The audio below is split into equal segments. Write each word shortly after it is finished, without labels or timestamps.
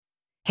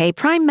Hey,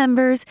 Prime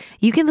members,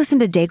 you can listen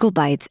to Daigle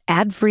Bites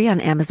ad-free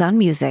on Amazon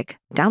Music.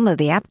 Download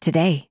the app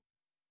today.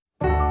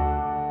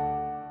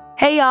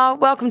 Hey, y'all.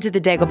 Welcome to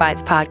the Daigle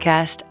Bites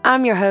podcast.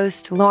 I'm your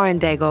host, Lauren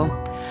Daigle.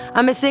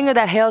 I'm a singer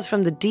that hails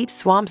from the deep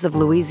swamps of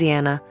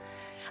Louisiana.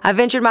 I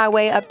ventured my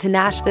way up to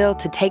Nashville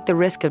to take the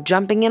risk of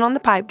jumping in on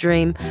the pipe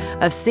dream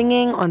of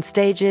singing on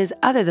stages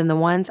other than the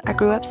ones I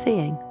grew up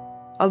seeing.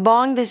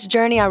 Along this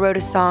journey, I wrote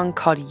a song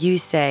called You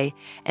Say,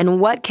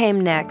 and what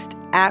came next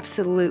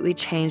absolutely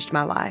changed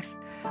my life.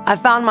 I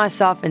found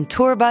myself in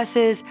tour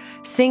buses,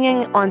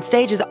 singing on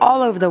stages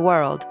all over the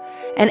world.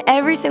 And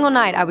every single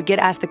night I would get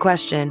asked the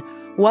question,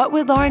 what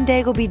would Lauren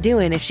Daigle be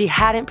doing if she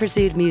hadn't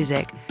pursued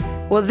music?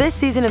 Well, this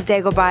season of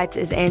Daigle Bites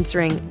is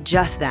answering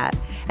just that.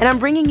 And I'm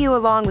bringing you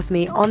along with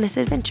me on this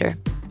adventure.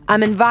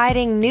 I'm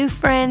inviting new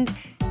friends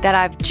that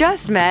I've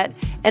just met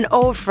and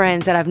old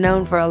friends that I've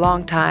known for a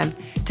long time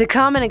to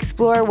come and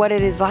explore what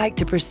it is like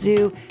to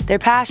pursue their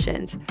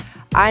passions.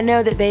 I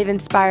know that they've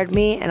inspired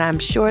me, and I'm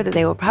sure that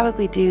they will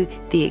probably do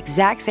the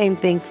exact same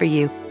thing for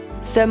you.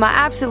 So my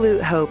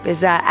absolute hope is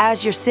that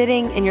as you're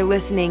sitting and you're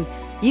listening,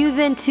 you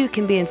then too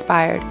can be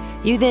inspired.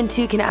 You then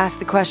too can ask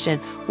the question,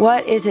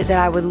 what is it that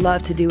I would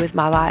love to do with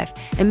my life?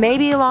 And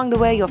maybe along the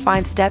way, you'll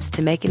find steps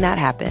to making that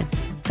happen.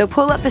 So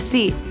pull up a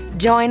seat,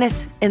 join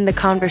us in the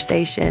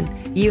conversation.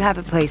 You have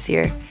a place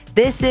here.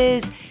 This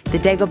is the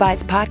Daigle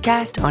Bites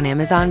podcast on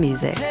Amazon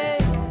Music.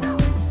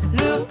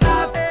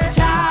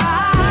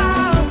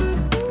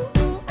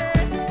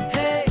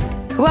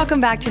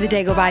 Welcome back to the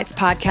Daigle Bites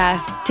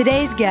podcast.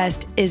 Today's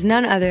guest is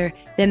none other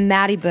than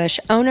Maddie Bush,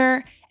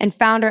 owner and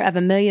founder of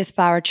Amelia's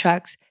Flower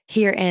Trucks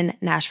here in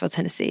Nashville,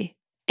 Tennessee.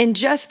 In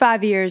just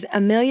 5 years,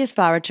 Amelia's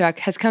Flower Truck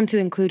has come to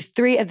include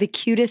 3 of the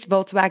cutest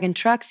Volkswagen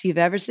trucks you've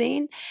ever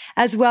seen,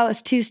 as well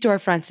as 2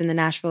 storefronts in the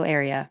Nashville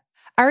area.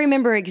 I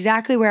remember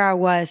exactly where I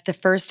was the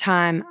first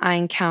time I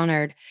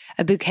encountered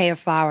a bouquet of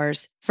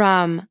flowers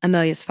from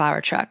Amelia's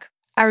Flower Truck.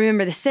 I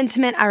remember the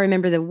sentiment, I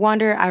remember the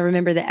wonder, I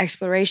remember the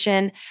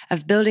exploration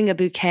of building a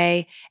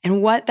bouquet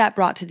and what that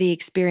brought to the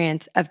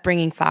experience of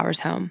bringing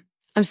flowers home.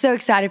 I'm so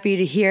excited for you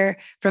to hear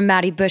from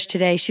Maddie Bush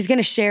today. She's going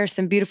to share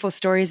some beautiful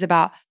stories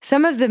about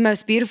some of the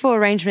most beautiful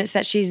arrangements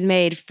that she's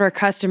made for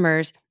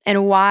customers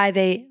and why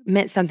they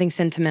meant something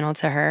sentimental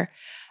to her,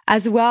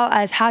 as well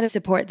as how to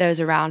support those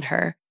around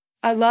her.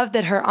 I love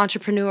that her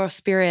entrepreneurial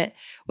spirit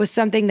was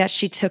something that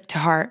she took to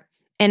heart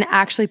and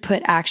actually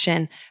put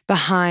action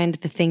behind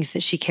the things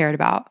that she cared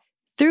about.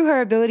 Through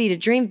her ability to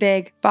dream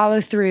big, follow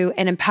through,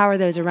 and empower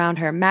those around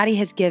her, Maddie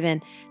has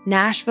given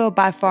Nashville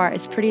by far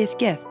its prettiest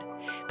gift.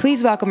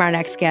 Please welcome our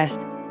next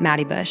guest,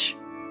 Maddie Bush.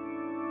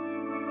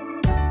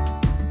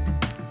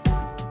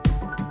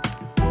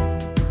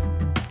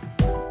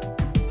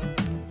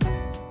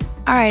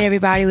 All right,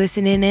 everybody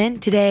listening in.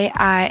 Today,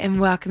 I am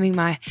welcoming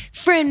my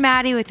friend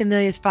Maddie with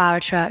Amelia's Flower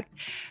Truck.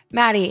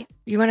 Maddie,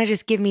 you want to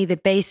just give me the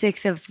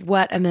basics of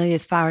what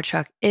Amelia's Flower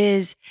Truck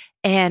is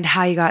and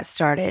how you got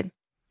started?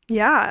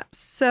 Yeah,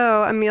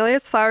 so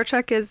Amelia's Flower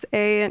Truck is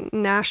a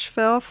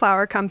Nashville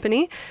flower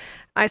company.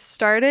 I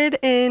started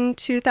in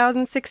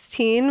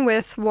 2016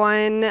 with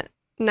one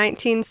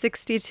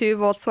 1962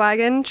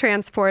 Volkswagen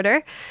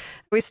Transporter.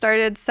 We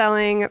started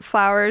selling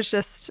flowers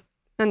just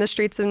on the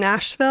streets of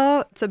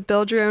Nashville. It's a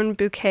build your own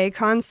bouquet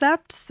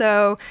concept.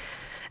 So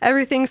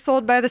everything's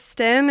sold by the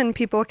stem and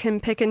people can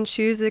pick and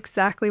choose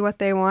exactly what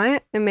they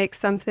want and make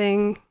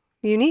something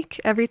unique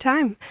every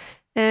time.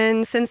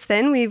 And since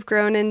then, we've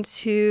grown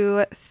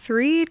into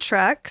 3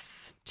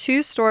 trucks, 2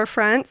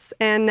 storefronts,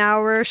 and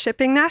now we're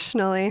shipping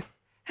nationally.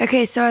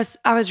 Okay, so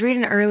I was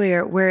reading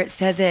earlier where it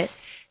said that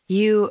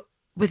you,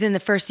 within the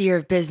first year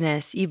of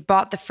business, you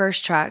bought the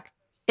first truck,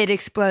 it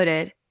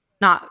exploded,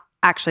 not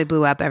actually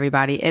blew up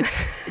everybody,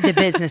 the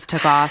business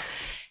took off.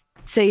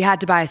 So you had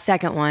to buy a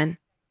second one.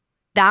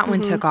 That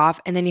one took off,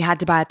 and then you had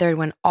to buy a third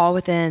one all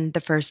within the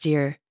first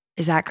year.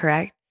 Is that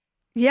correct?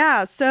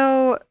 Yeah,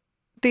 so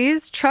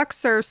these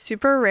trucks are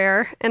super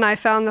rare, and I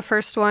found the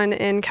first one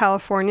in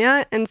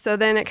California, and so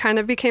then it kind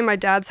of became my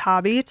dad's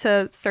hobby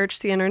to search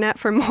the internet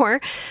for more.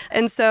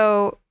 And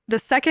so the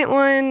second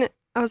one,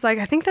 I was like,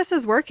 I think this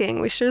is working.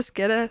 We should just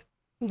get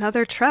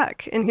another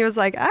truck. And he was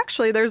like,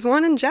 actually, there's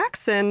one in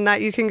Jackson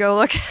that you can go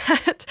look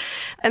at.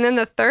 And then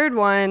the third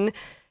one,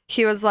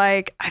 he was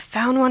like, I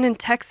found one in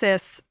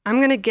Texas. I'm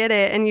going to get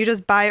it, and you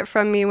just buy it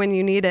from me when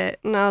you need it.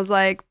 And I was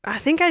like, I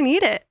think I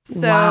need it.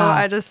 So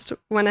I just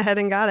went ahead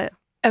and got it.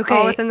 Okay.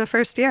 All within the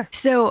first year.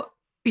 So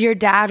your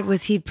dad,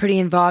 was he pretty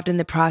involved in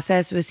the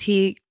process? Was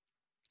he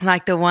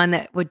like the one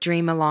that would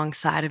dream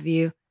alongside of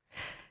you?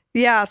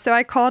 Yeah. So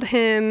I called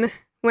him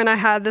when I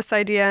had this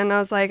idea and I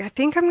was like, I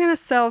think I'm going to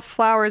sell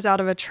flowers out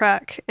of a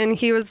truck. And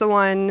he was the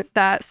one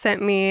that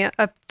sent me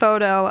a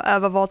photo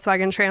of a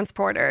Volkswagen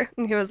Transporter.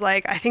 And he was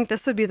like, I think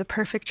this would be the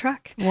perfect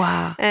truck.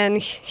 Wow. And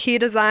he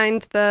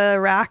designed the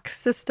rack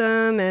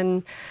system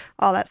and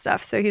all that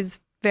stuff. So he's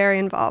very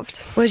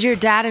involved. Was your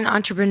dad an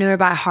entrepreneur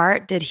by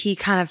heart? Did he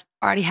kind of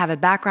already have a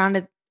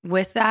background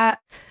with that?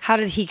 How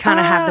did he kind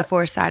of have the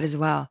foresight as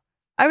well?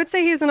 I would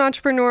say he's an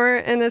entrepreneur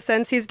in a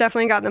sense. He's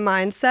definitely got the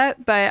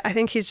mindset, but I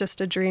think he's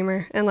just a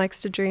dreamer and likes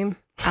to dream.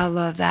 I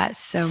love that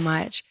so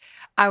much.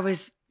 I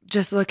was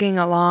just looking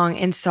along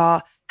and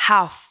saw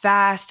how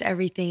fast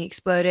everything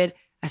exploded.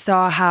 I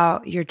saw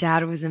how your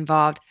dad was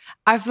involved.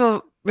 I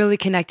feel really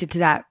connected to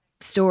that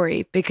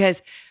story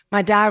because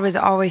my dad was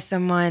always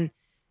someone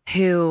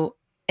who,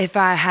 if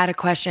I had a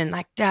question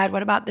like, Dad,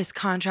 what about this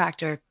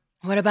contractor?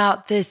 What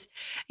about this,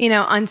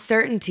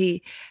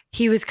 uncertainty?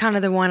 He was kind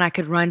of the one I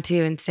could run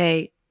to and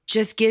say,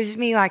 just gives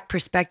me like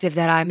perspective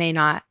that I may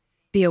not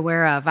be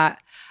aware of.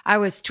 I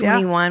was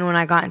 21 when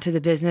I got into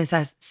the business.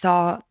 I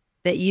saw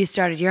that you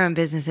started your own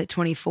business at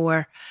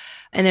 24.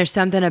 And there's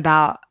something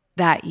about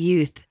that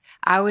youth.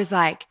 I was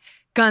like,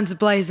 guns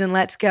blazing,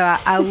 let's go.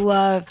 I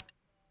loved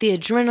the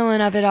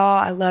adrenaline of it all.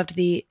 I loved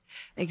the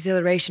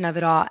exhilaration of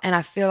it all. And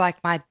I feel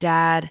like my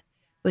dad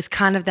was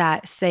kind of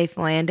that safe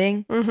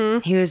landing. Mm-hmm.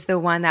 He was the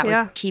one that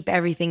would keep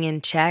everything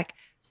in check,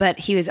 but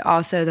he was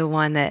also the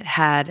one that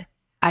had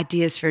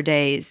ideas for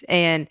days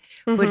and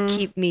would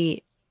keep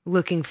me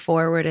looking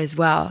forward as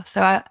well.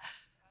 So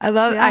I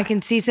love, I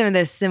can see some of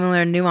the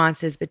similar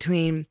nuances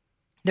between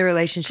the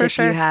relationship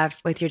you have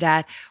with your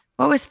dad.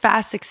 What was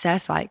fast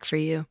success like for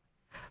you?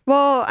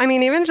 Well, I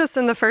mean, even just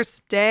in the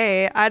first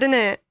day, I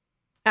didn't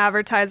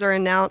advertise or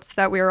announce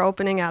that we were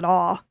opening at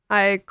all.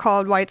 I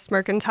called White's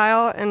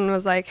Mercantile and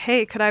was like,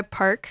 hey, could I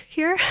park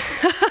here?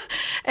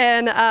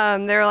 And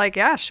they were like,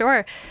 yeah,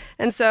 sure.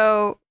 And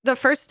so the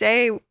first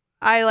day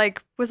I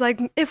was like,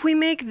 if we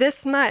make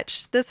this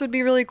much, this would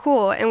be really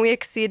cool. And we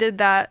exceeded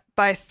that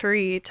by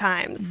 3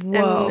 times.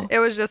 Whoa. And it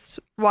was just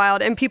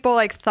wild. And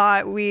people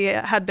thought we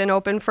had been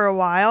open for a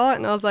while.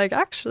 And I was like,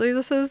 actually,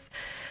 this is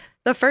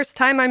the first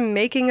time I'm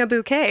making a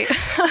bouquet.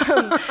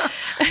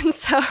 And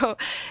so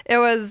it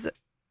was,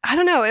 I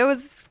don't know, it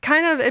was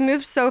it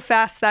moved so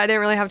fast that I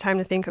didn't really have time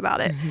to think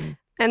about it. Mm-hmm.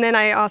 And then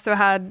I also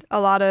had a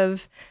lot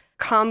of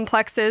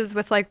complexes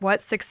with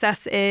what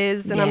success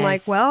is. And I'm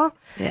like, well,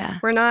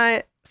 we're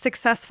not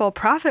successful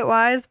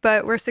profit-wise,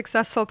 but we're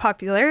successful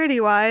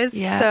popularity-wise.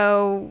 Yeah.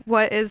 So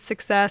what is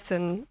success?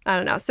 And I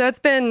don't know. So it's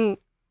been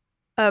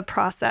a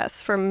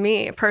process for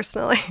me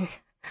personally.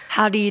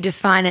 How do you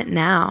define it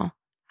now?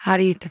 How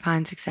do you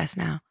define success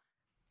now?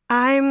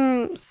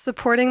 I'm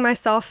supporting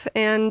myself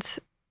and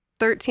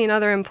 13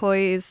 other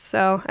employees.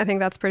 So I think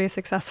that's pretty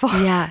successful.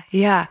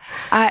 Yeah.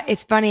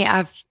 It's funny.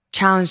 I've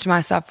challenged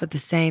myself with the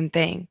same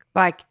thing.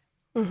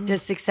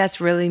 Does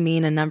success really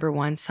mean a number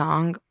 1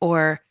 song,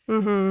 or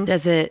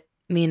does it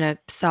mean a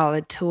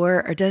solid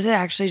tour, or does it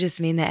actually just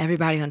mean that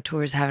everybody on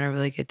tour is having a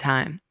really good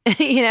time?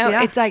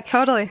 It's like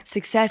totally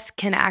success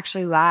can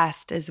actually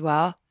last as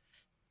well.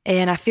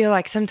 And I feel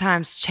like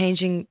sometimes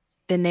changing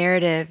the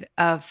narrative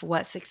of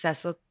what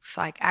success looks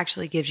like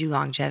actually gives you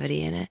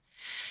longevity in it.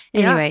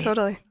 Anyway, yeah,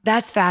 totally.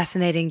 That's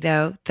fascinating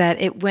though, that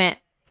it went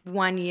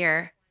 1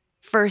 year,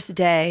 first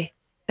day.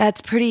 That's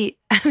pretty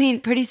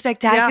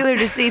spectacular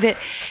to see that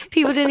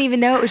people didn't even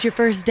know it was your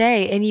first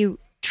day and you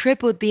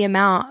tripled the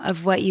amount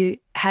of what you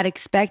had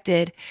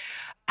expected.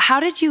 How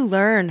did you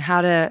learn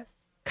how to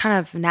kind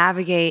of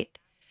navigate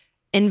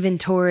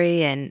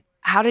inventory, and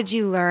how did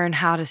you learn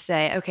how to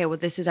say, okay, well,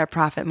 this is our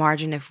profit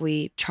margin if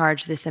we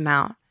charge this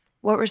amount?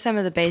 What were some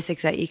of the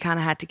basics that you kind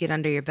of had to get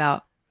under your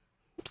belt?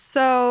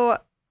 So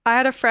I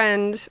had a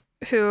friend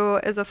who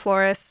is a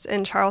florist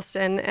in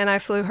Charleston, and I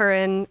flew her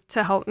in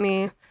to help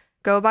me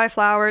go buy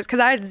flowers because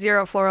I had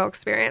 0 floral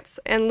experience.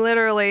 And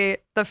literally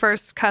the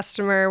first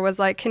customer was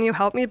like, can you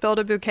help me build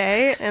a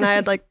bouquet? And I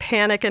had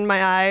panic in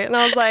my eye. And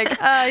I was like,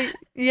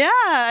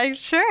 yeah,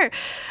 sure.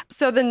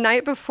 So the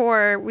night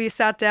before we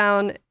sat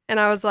down and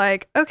I was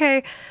like,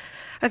 okay,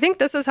 I think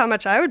this is how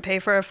much I would pay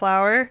for a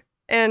flower.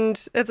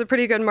 And it's a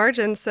pretty good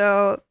margin.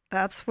 So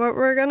that's what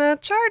we're going to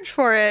charge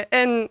for it.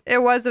 And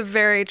it was a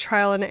very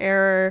trial and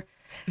error.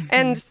 Mm-hmm.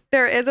 And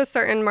there is a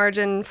certain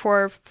margin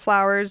for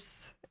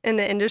flowers in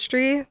the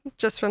industry,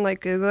 just from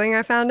Googling,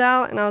 I found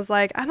out. And I was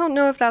like, I don't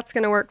know if that's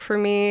going to work for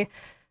me.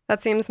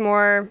 That seems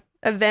more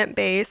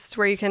event-based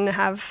where you can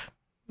have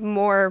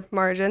more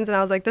margins. And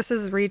I was like, this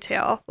is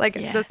retail.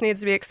 This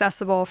needs to be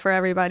accessible for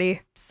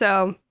everybody.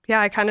 So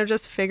yeah, I kind of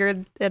just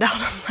figured it out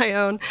on my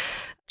own,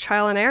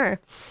 trial and error.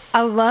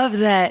 I love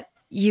that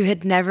you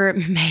had never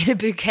made a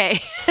bouquet.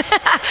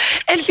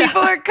 And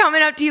people are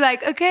coming up to you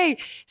like, okay,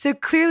 so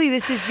clearly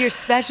this is your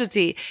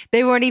specialty.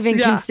 They weren't even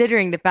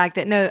considering the fact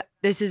that, no,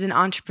 this is an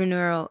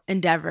entrepreneurial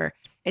endeavor.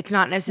 It's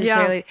not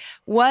necessarily.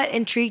 What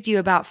intrigued you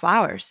about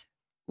flowers?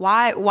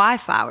 Why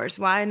flowers?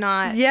 Why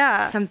not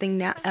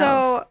something else?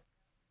 So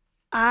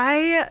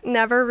I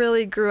never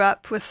really grew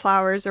up with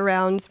flowers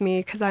around me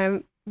because I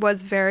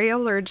was very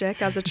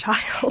allergic as a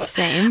child.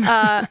 Same.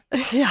 And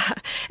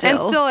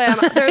still am.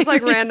 There's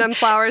random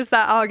flowers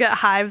that I'll get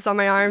hives on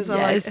my arms. And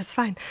I'm like, it's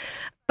fine.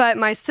 But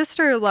my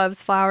sister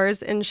loves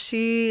flowers, and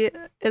she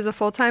is a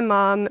full-time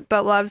mom,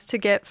 but loves to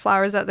get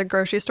flowers at the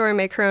grocery store and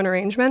make her own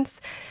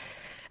arrangements.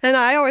 And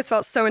I always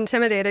felt so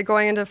intimidated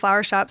going into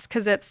flower shops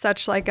because it's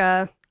such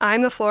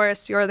I'm the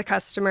florist, you're the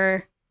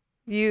customer.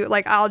 You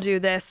I'll do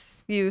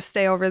this, you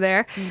stay over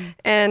there. Mm.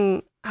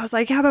 And I was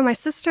like, yeah, but my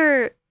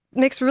sister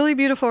makes really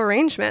beautiful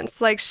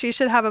arrangements. Like, she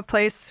should have a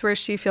place where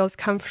she feels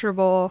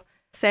comfortable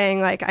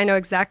saying, like, I know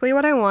exactly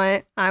what I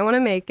want to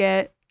make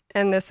it,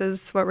 and this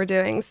is what we're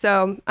doing.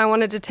 So I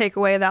wanted to take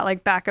away that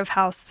like back of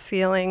house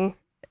feeling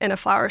in a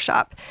flower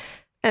shop.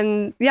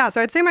 And yeah,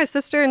 so I'd say my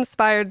sister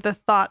inspired the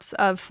thoughts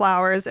of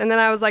flowers. And then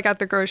I was like at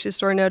the grocery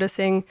store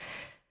noticing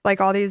like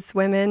all these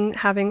women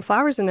having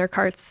flowers in their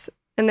carts.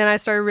 And then I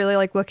started really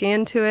like looking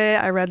into it.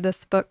 I read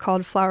this book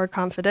called Flower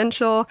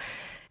Confidential.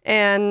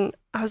 And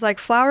I was like,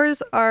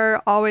 flowers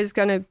are always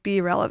going to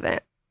be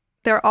relevant.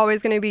 They're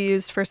always going to be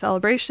used for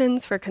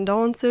celebrations, for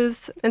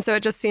condolences. And so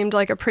it just seemed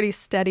like a pretty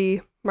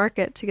steady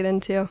market to get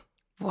into.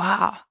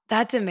 Wow,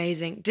 that's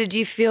amazing. Did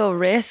you feel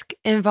risk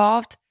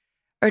involved,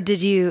 or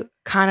did you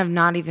kind of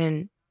not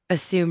even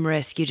assume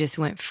risk? You just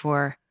went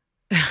for...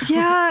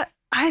 Yeah,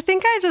 I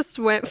think I just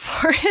went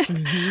for it.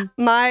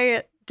 Mm-hmm.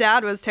 My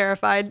dad was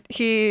terrified.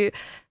 He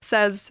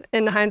says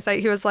in hindsight,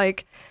 he was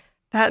like,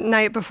 that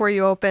night before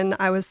you open,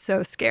 I was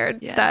so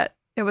scared that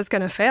it was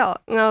going to fail.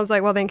 And I was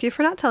like, well, thank you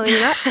for not telling me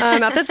that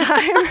at the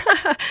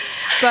time.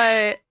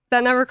 But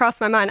that never crossed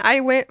my mind.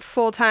 I went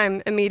full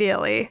time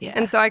immediately. Yeah.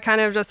 And so I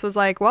kind of just was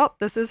like, well,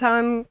 this is how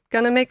I'm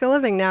going to make a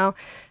living now.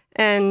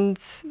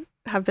 And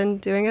have been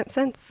doing it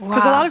since.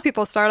 Because a lot of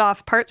people start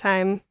off part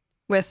time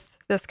with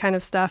this kind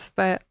of stuff.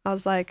 But I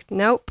was like,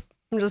 nope,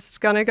 I'm just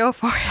going to go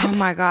for it. Oh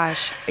my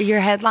gosh.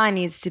 Your headline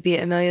needs to be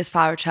Amelia's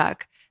Flower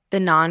Truck, the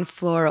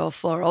non-floral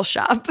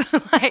shop.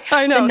 Like,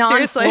 I know, the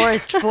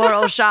non-florist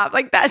floral shop.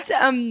 Like, that's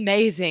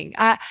amazing.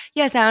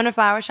 Yes, I own a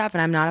flower shop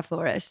and I'm not a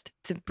florist.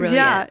 It's brilliant.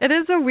 Yeah, it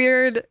is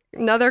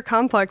another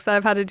complex that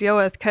I've had to deal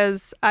with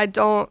because I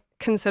don't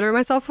consider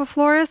myself a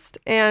florist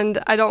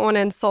and I don't want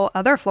to insult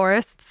other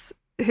florists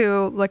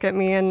who look at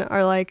me and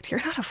are like,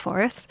 you're not a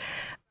florist.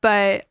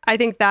 But I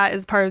think that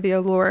is part of the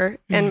allure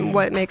and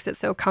what makes it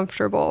so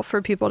comfortable for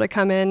people to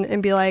come in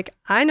and be like,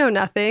 I know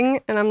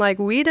nothing. And I'm like,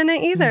 we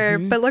didn't either,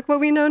 but look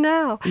what we know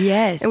now.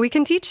 Yes. And we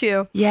can teach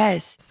you.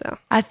 Yes. So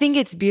I think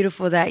it's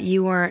beautiful that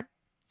you weren't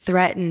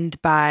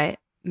threatened by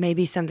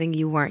maybe something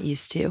you weren't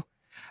used to, or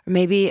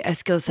maybe a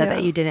skill set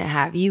that you didn't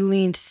have. You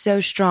leaned so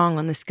strong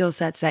on the skill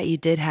sets that you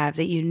did have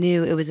that you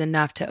knew it was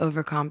enough to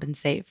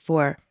overcompensate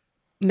for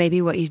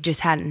maybe what you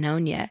just hadn't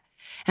known yet.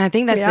 And I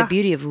think that's the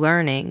beauty of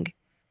learning.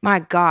 My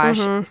gosh,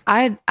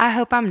 I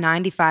hope I'm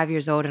 95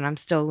 years old and I'm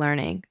still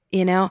learning,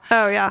 you know?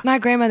 Oh, yeah. My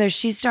grandmother,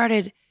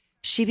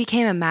 she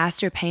became a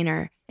master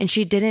painter and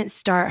she didn't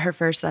start her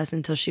first lesson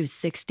until she was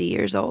 60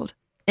 years old.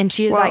 And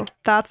she is like,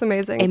 that's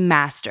amazing. A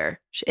master.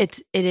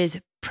 It is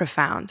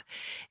profound.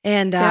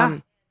 And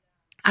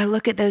I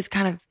look at those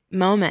kind of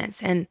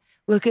moments and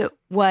look at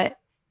what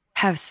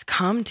has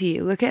come to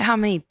you. Look at how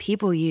many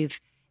people you've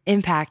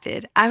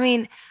impacted. I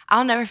mean,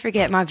 I'll never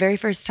forget my very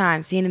first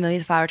time seeing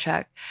Amelia's Flower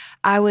Truck.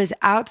 I was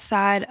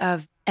outside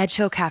of Edge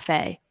Hill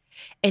Cafe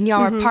and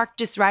y'all were parked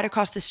just right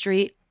across the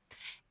street.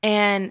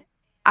 And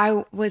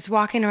I was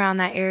walking around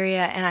that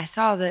area and I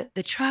saw the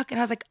truck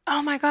and I was like,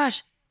 oh my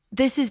gosh,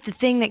 this is the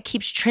thing that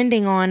keeps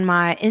trending on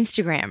my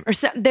Instagram.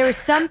 Or there was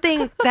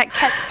something that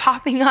kept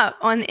popping up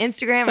on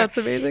Instagram. That's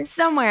amazing.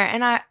 Somewhere.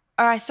 And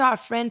I saw a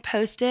friend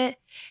post it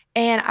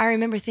and I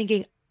remember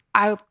thinking,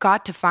 I've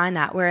got to find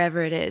that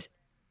wherever it is.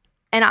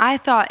 And I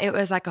thought it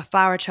was like a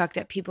flower truck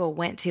that people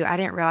went to. I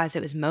didn't realize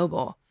it was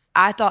mobile.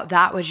 I thought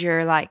that was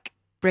your like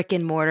brick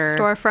and mortar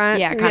storefront.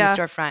 Yeah, kind of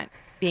storefront.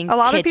 Being a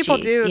lot kitschy, of people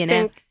do you know?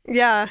 think,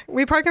 yeah,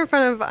 we park in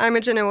front of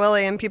Imogen and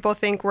Willie and people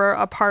think we're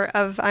a part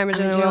of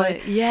Imogen and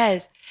Willie.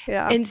 Yes.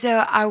 Yeah. And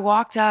so I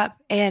walked up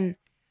and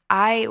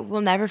I will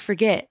never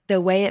forget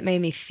the way it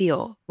made me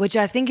feel, which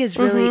I think is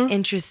really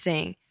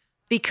interesting.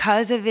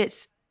 Because of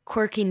its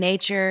quirky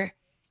nature,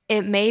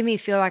 it made me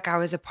feel like I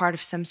was a part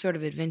of some sort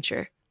of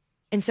adventure.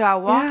 And so I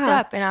walked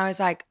up and I was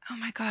like, oh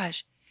my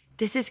gosh,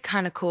 this is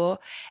kind of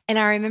cool. And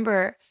I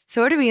remember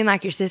sort of being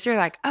like your sister,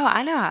 like, oh,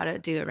 I know how to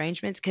do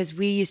arrangements because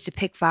we used to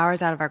pick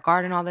flowers out of our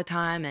garden all the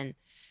time. And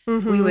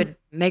we would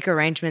make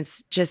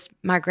arrangements. Just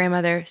my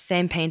grandmother,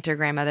 same painter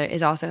grandmother,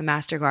 is also a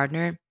master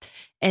gardener.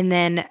 And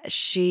then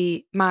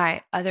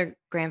my other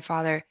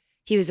grandfather,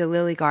 he was a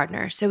lily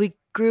gardener. So we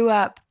grew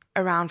up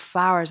around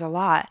flowers a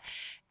lot.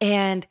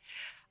 And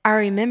I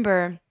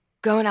remember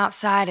going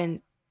outside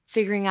and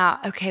figuring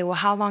out, okay, well,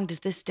 how long does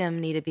this stem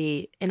need to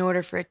be in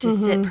order for it to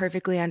sit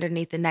perfectly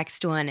underneath the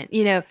next one? And,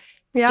 you know,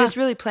 just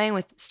really playing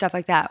with stuff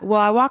like that. Well,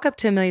 I walk up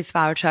to Amelia's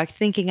Flower Truck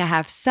thinking I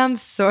have some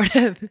sort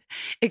of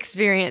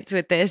experience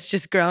with this,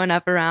 just growing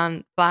up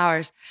around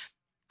flowers.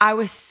 I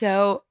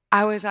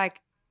was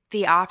like,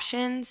 the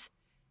options,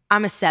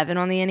 I'm a 7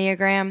 on the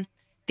Enneagram.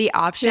 The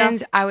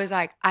options, I was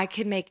like, I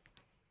could make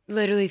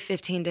literally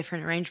 15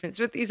 different arrangements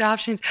with these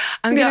options.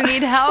 I'm going to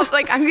need help.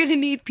 Like, I'm going to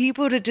need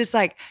people to just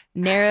like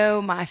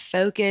narrow my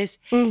focus.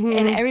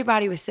 And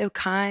everybody was so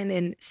kind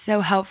and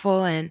so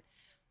helpful. And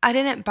I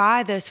didn't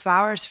buy those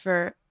flowers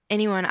for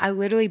anyone. I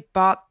literally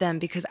bought them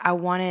because I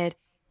wanted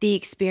the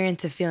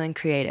experience of feeling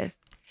creative.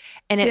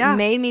 And it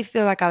made me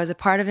feel like I was a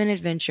part of an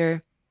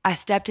adventure. I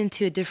stepped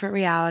into a different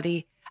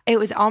reality. It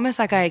was almost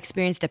like I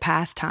experienced a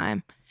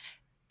pastime.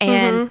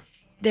 And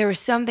there was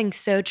something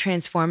so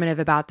transformative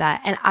about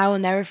that. And I will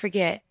never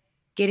forget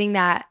getting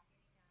that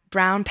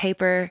brown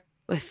paper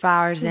with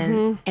flowers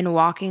in and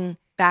walking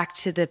back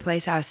to the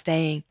place I was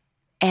staying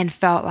and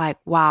felt like,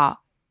 wow,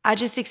 I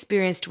just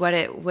experienced what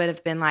it would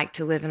have been like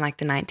to live in like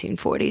the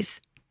 1940s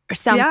or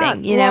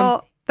something, you know?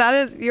 Well, that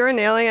is, you're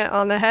nailing it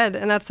on the head.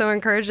 And that's so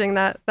encouraging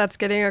that that's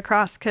getting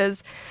across,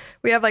 because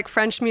we have like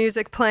French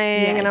music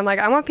playing and I'm like,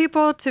 I want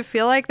people to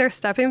feel like they're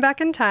stepping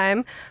back in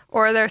time,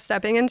 or they're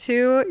stepping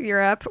into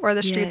Europe or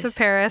the streets of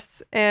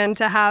Paris, and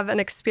to have an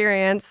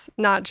experience,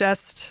 not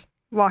just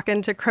walk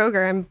into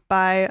Kroger and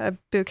buy a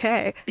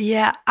bouquet.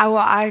 Yeah,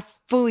 I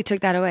fully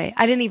took that away.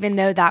 I didn't even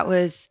know that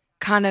was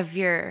kind of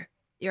your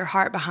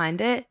heart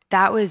behind it.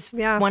 That was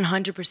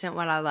 100%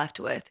 what I left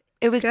with.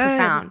 It was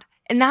profound.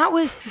 And that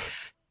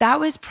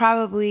was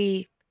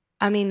probably,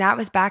 I mean, that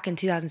was back in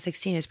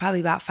 2016. It was probably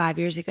about 5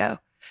 years ago.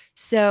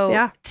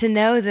 So to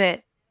know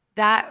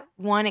that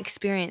one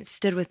experience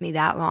stood with me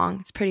that long,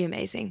 it's pretty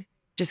amazing.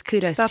 Just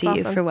kudos to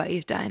you for what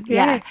you've done.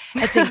 Yeah,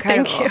 that's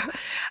incredible. Thank you.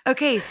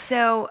 Okay,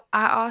 so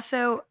I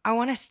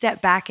want to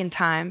step back in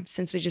time,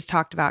 since we just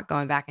talked about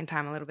going back in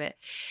time a little bit.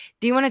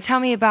 Do you want to tell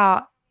me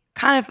about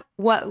kind of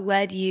what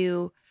led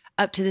you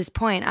up to this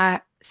point?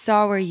 I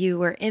saw where you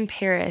were in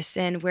Paris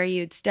and where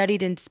you'd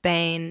studied in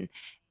Spain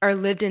or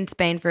lived in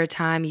Spain for a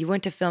time. You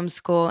went to film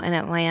school in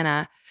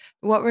Atlanta.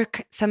 What were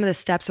some of the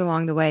steps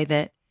along the way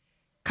that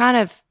kind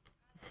of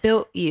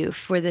built you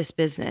for this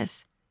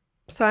business?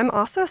 So I'm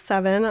also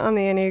 7 on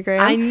the Enneagram.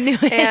 I knew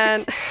it.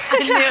 And I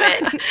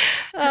knew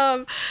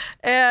it.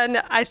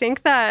 And I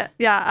think that,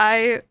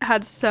 I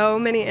had so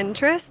many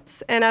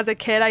interests. And as a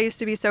kid, I used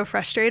to be so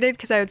frustrated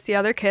because I would see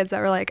other kids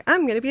that were like,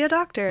 I'm going to be a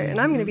doctor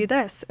and I'm going to be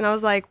this. And I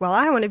was like, well,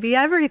 I want to be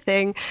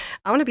everything.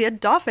 I want to be a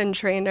dolphin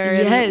trainer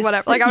and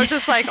whatever. Like I was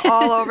just like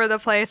all over the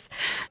place.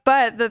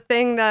 But the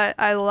thing that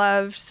I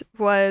loved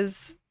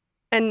was,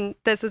 and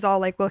this is all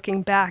like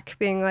looking back,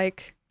 being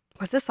like,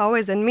 was this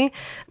always in me?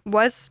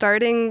 Was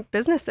starting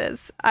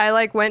businesses. I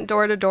like went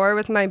door to door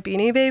with my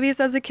Beanie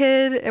Babies as a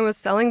kid and was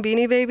selling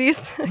Beanie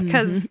Babies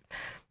because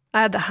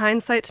I had the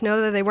hindsight to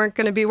know that they weren't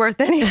going to be worth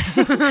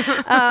anything.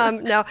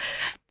 No.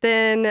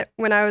 Then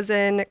when I was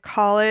in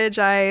college,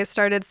 I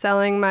started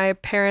selling my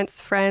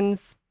parents'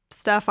 friends'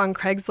 stuff on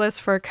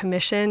Craigslist for a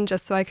commission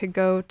just so I could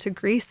go to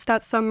Greece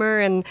that summer.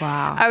 And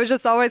I was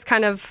just always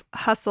kind of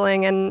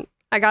hustling, and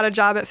I got a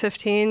job at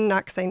 15,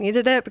 not because I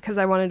needed it, because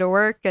I wanted to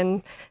work.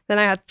 And then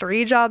I had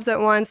 3 jobs at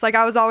once. Like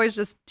I was always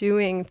just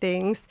doing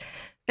things.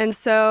 And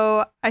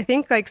so I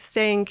think like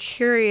staying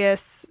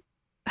curious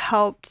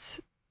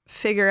helped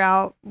figure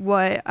out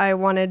what I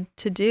wanted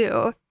to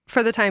do,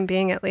 for the time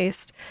being at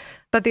least.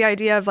 But the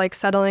idea of like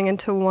settling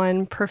into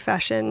one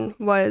profession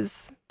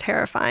was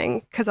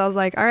terrifying, because I was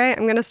like, all right,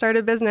 I'm going to start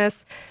a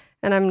business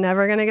and I'm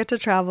never going to get to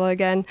travel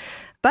again.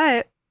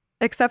 But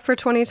except for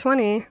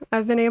 2020,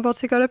 I've been able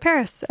to go to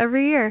Paris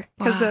every year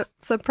because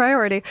it's a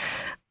priority.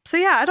 So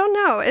yeah, I don't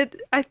know.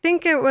 I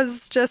think it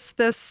was just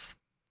this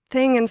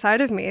thing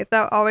inside of me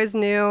that always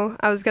knew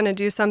I was going to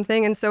do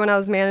something. And so when I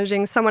was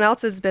managing someone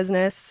else's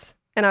business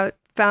and I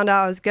found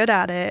out I was good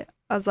at it,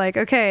 I was like,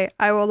 okay,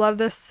 I will love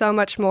this so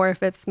much more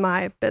if it's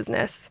my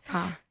business.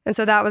 And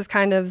so that was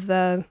kind of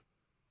the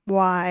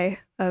why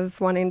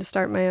of wanting to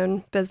start my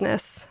own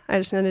business. I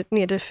just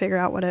needed to figure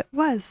out what it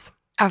was.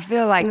 I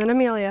feel like... And then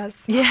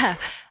Amelia's. Yeah.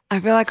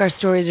 I feel like our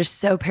stories are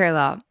so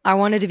parallel. I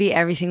wanted to be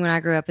everything when I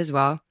grew up as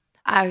well.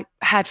 I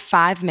had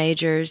 5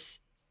 majors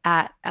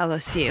at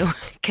LSU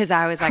because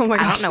I was like,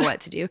 I don't know what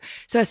to do.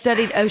 So I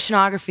studied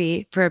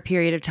oceanography for a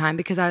period of time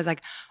because I was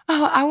like,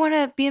 oh, I want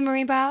to be a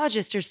marine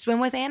biologist or swim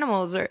with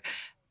animals, or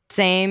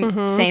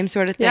same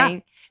sort of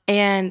thing. Yeah.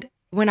 And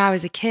when I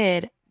was a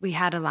kid, we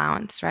had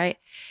allowance, right?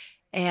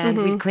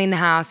 And we'd clean the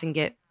house and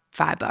get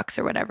 $5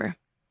 or whatever.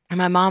 And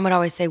my mom would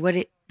always say, what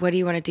do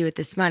you want to do with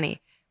this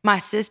money? My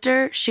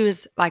sister, she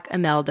was like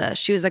Imelda.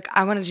 She was like,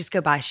 I want to just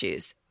go buy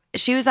shoes.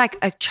 She was like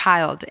a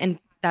child, and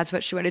that's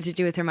what she wanted to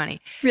do with her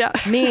money. Yeah.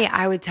 Me,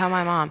 I would tell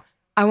my mom,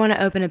 I want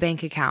to open a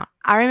bank account.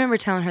 I remember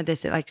telling her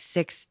this at like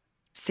six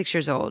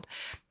years old.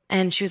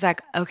 And she was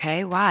like,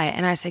 okay, why?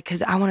 And I said,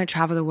 because I want to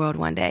travel the world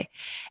one day.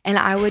 And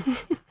I would,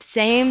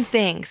 same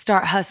thing,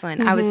 start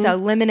hustling. I would sell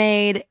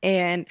lemonade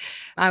and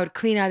I would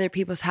clean other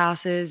people's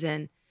houses.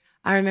 And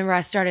I remember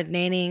I started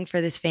nannying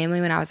for this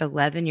family when I was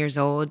 11 years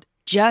old.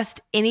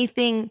 Just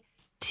anything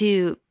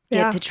to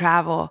get to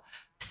travel.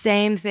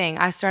 Same thing.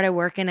 I started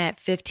working at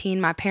 15.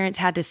 My parents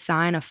had to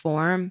sign a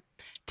form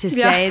to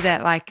say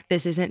that like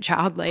this isn't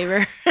child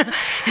labor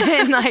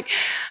and like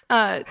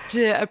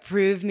to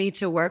approve me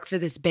to work for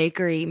this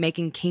bakery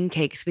making king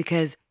cakes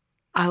because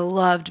I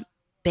loved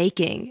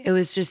baking. It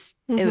was just,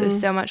 it was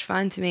so much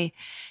fun to me.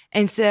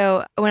 And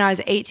so when I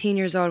was 18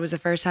 years old was the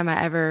first time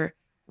I ever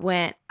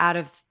went out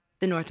of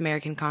the North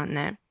American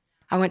continent.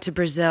 I went to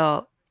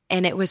Brazil,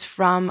 and it was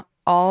from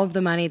all of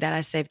the money that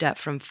I saved up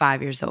from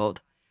 5 years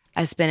old.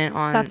 I spent it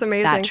on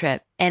that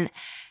trip. And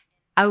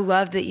I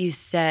love that you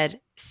said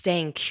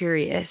staying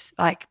curious.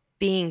 Like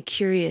being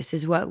curious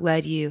is what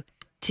led you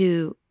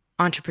to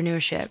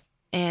entrepreneurship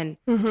and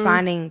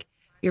finding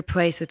your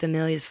place with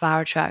Amelia's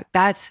Flower Truck.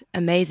 That's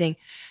amazing.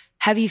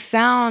 Have you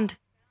found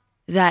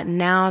that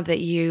now that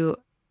you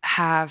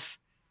have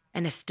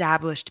an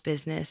established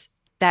business,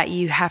 that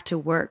you have to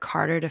work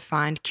harder to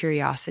find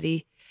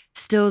curiosity,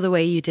 still the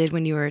way you did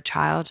when you were a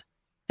child,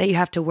 that you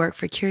have to work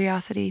for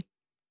curiosity?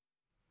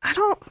 I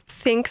don't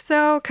think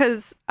so,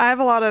 because I have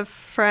a lot of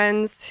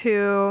friends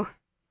who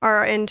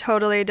are in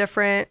totally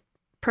different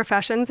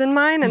professions than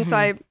mine. And so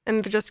I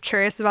am just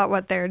curious about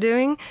what they're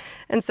doing.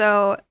 And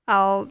so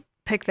I'll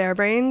pick their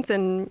brains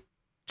and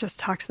just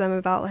talk to them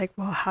about like,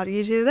 well, how do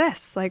you do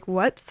this? Like,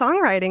 what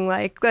songwriting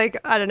like? Like,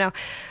 I don't know.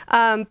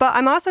 But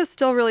I'm also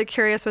still really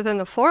curious within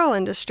the floral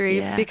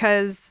industry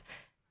because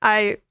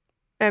I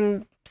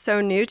am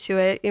so new to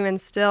it, even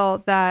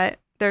still, that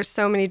there's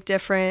so many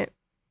different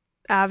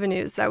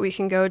avenues that we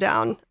can go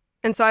down.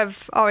 And so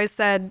I've always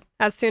said,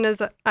 as soon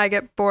as I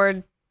get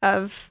bored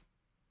of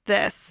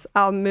this,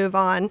 I'll move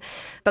on.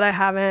 But I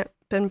haven't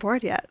been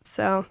bored yet.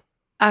 So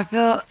I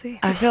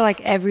feel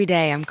like every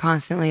day I'm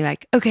constantly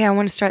like, okay, I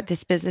want to start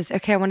this business.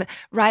 Okay,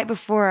 right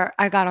before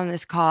I got on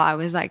this call, I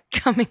was like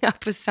coming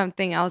up with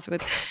something else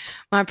with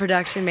my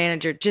production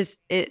manager. Just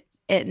it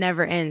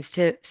never ends.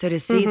 So to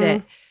see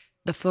that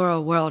the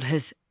floral world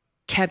has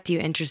kept you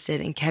interested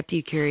and kept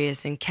you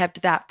curious and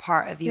kept that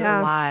part of you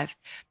alive,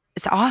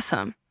 it's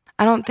awesome.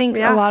 I don't think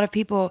a lot of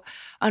people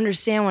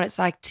understand what it's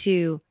like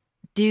to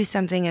do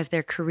something as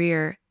their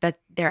career that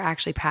they're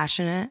actually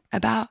passionate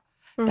about.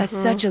 That's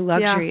such a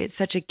luxury. Yeah. It's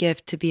such a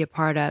gift to be a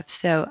part of.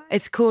 So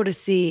it's cool to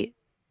see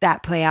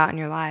that play out in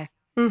your life.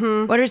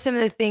 What are some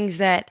of the things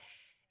that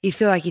you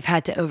feel like you've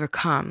had to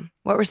overcome?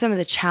 What were some of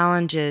the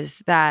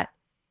challenges that,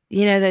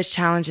 those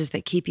challenges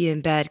that keep you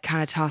in bed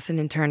kind of tossing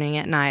and turning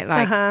at night?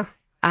 Like,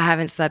 I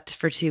haven't slept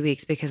for 2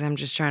 weeks because I'm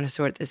just trying to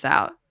sort this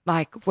out.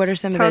 Like, what are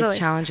some of those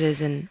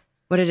challenges and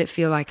what did it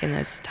feel like in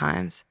those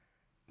times?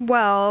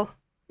 Well,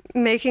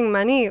 making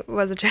money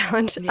was a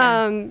challenge.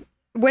 Yeah.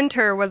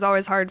 Winter was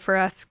always hard for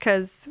us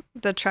because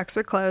the trucks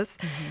would close.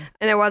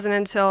 And it wasn't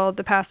until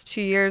the past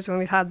 2 years when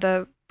we've had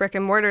the brick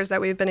and mortars that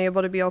we've been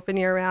able to be open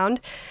year round.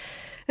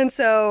 And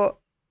so,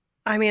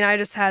 I mean, I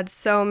just had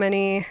so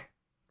many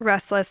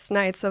restless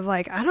nights of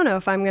like, I don't know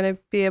if I'm going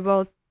to be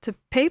able to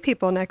pay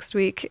people next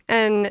week.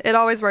 And it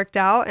always worked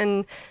out.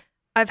 And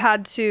I've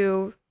had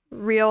to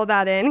reel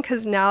that in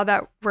because now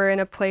that we're in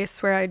a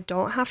place where I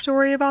don't have to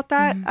worry about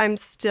that, I'm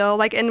still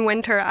like in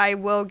winter, I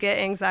will get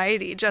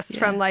anxiety just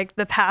from like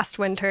the past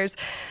winters.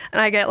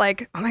 And I get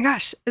like, oh my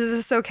gosh, is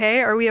this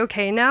okay? Are we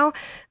okay now?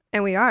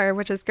 And we are,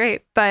 which is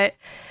great. But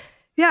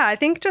yeah, I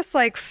think just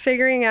like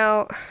figuring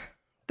out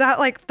that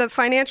like the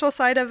financial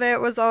side of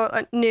it was all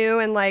new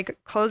and like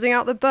closing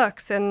out the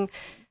books and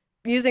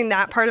using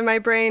that part of my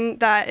brain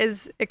that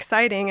is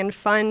exciting and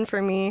fun for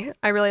me.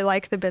 I really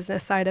like the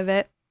business side of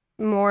it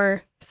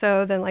more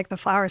so than like the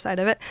flower side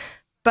of it.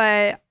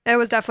 But it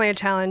was definitely a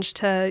challenge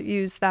to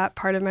use that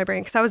part of my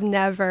brain because I was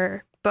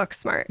never book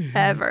smart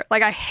ever.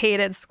 Like I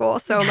hated school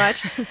so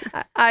much.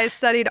 I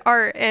studied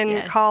art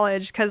in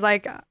college because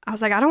like I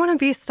was like, I don't want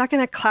to be stuck in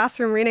a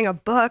classroom reading a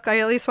book. I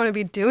at least want to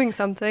be doing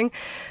something.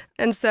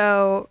 And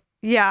so,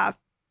 yeah,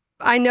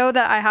 I know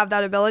that I have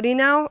that ability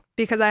now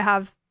because I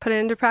have put it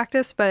into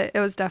practice, but it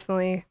was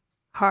definitely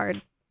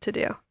hard to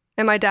do.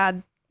 And my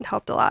dad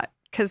helped a lot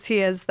because he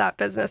is that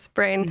business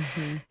brain.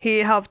 He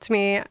helped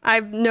me. I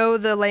know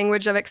the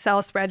language of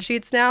Excel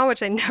spreadsheets now,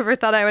 which I never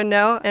thought I would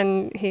know.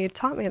 And he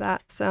taught me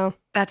that. So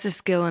that's a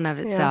skill in of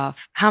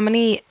itself. How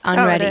many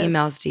unread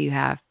emails do you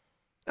have?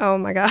 Oh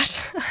my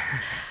gosh.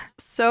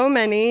 So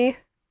many.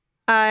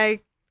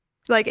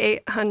 Like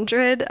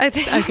 800, I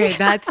think. Okay,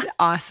 that's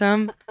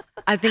awesome.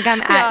 I think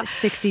I'm at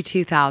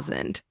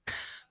 62,000.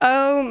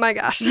 Oh my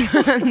gosh.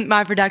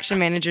 My production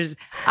manager's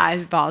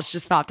eyeballs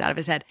just popped out of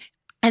his head.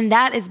 And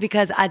that is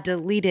because I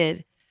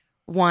deleted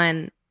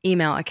one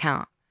email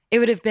account. It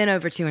would have been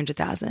over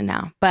 200,000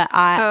 now. But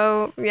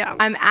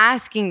I'm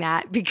asking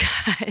that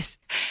because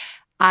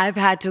I've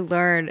had to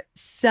learn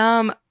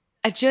some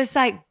just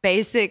like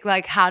basic,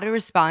 like how to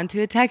respond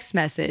to a text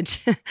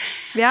message.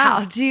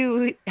 How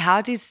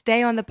to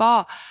stay on the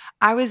ball.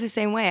 I was the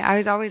same way. I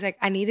was always like,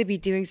 I need to be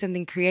doing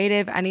something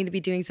creative. I need to be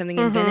doing something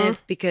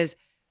inventive because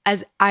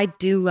as I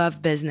do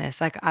love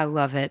business, like I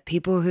love it.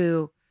 People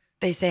who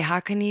they say, how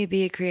can you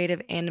be a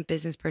creative and a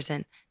business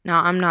person?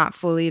 Now, I'm not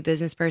fully a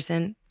business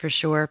person for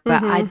sure,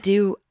 but I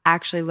do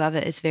actually love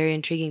it. It's very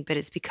intriguing, but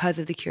it's because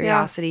of the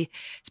curiosity.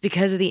 It's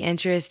because of the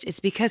interest. It's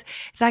because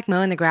it's like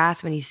mowing the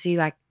grass when you see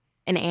like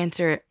an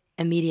answer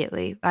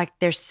immediately. Like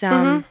there's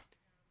some,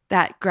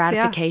 that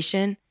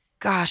gratification.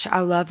 Gosh,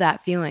 I love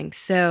that feeling.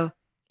 So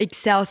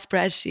Excel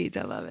spreadsheets,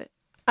 I love it.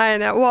 I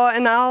know. Well,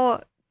 and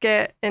I'll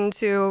get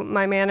into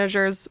my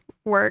manager's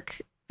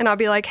work and I'll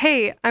be like,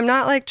 hey, I'm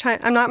not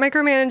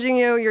micromanaging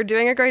you. You're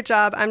doing a great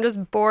job. I'm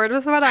just bored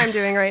with what I'm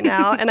doing right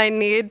now. And I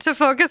need to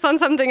focus on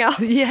something else.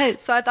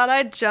 Yes. So I thought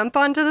I'd jump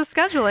onto the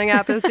scheduling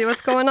app and see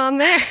what's going on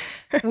there.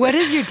 What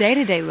does your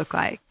day-to-day look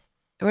like?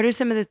 What are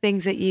some of the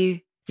things that your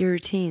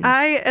routines?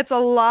 It's a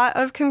lot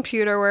of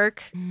computer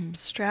work,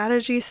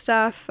 strategy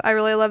stuff. I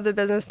really love the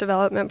business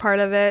development part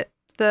of it.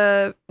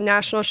 the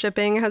national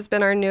shipping has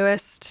been our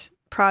newest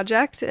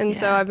project. And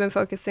so I've been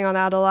focusing on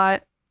that a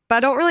lot. But I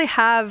don't really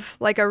have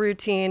like a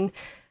routine.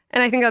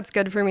 And I think that's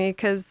good for me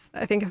because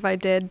I think if I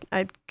did,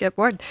 I'd get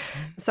bored.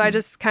 So I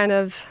just kind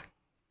of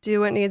do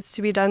what needs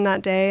to be done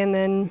that day. And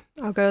then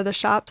I'll go to the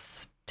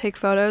shops, take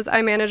photos.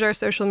 I manage our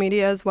social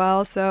media as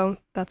well. So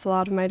that's a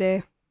lot of my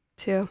day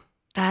too.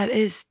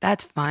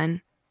 That's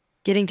fun.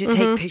 Getting to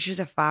take pictures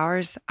of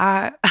flowers.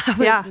 I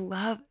would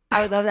love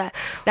that.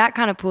 That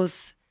kind of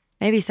pulls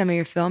maybe some of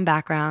your film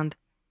background.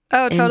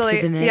 Oh, totally.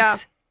 Into the mix. Yeah.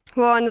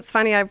 Well, and it's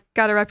funny, I've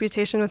got a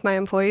reputation with my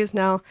employees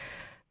now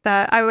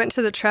that I went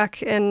to the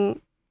truck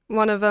and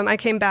one of them, I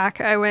came back,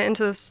 I went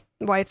into this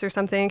White's or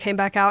something and came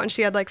back out and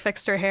she had like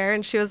fixed her hair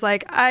and she was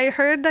like, I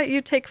heard that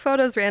you take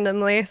photos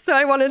randomly. So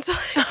I wanted to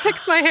like,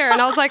 fix my hair. And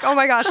I was like, oh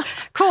my gosh,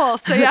 cool.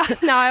 So yeah,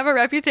 now I have a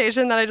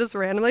reputation that I just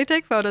randomly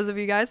take photos of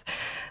you guys.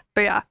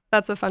 But yeah,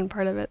 that's a fun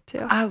part of it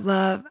too.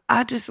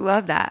 I just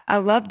love that. I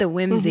love the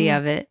whimsy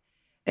of it.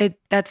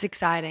 That's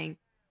exciting.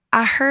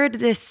 I heard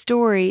this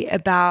story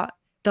about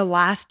the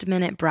last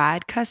minute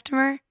bride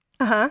customer.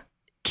 Can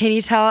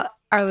you tell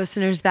our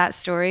listeners that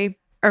story?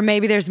 Or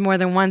maybe there's more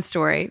than one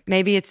story.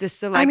 Maybe it's a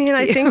select few.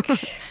 I think,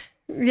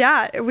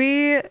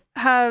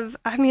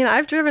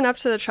 I've driven up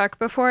to the truck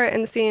before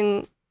and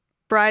seen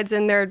brides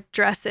in their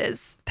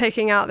dresses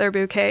picking out their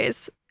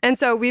bouquets. And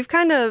so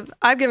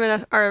I've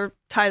given our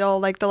title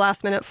like the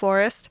last minute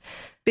florist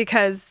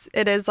because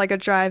it is like a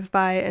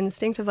drive-by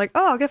instinct of like,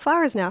 oh, I'll get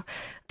flowers now.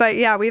 But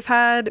yeah, we've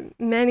had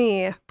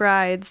many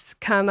brides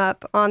come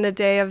up on the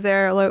day of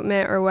their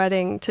elopement or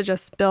wedding to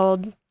just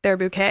build their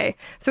bouquet.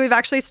 So we've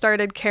actually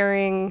started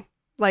carrying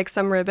like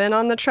some ribbon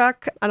on the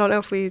truck. I don't know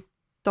if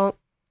don't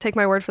take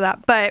my word for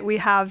that, but we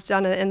have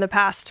done it in the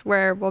past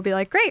where we'll be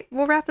like, great,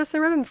 we'll wrap this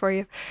in ribbon for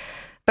you.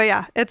 But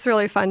yeah, it's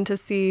really fun to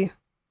see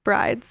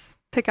brides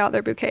pick out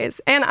their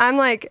bouquets. And I'm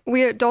like,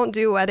 we don't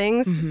do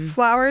weddings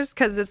flowers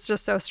because it's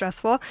just so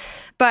stressful.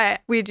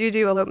 But we do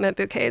elopement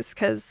bouquets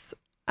because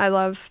I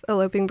love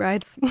eloping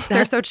brides.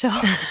 They're so chill.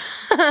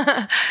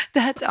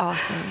 That's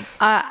awesome.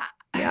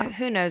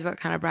 Who knows what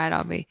kind of bride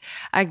I'll be.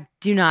 I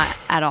do not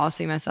at all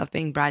see myself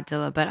being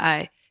bridezilla, but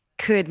I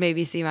could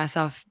maybe see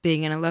myself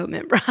being an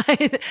elopement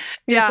bride.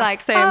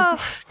 Same.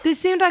 Oh, this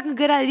seemed like a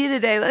good idea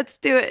today. Let's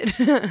do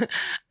it.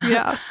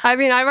 Yeah. I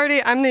mean,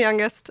 I'm the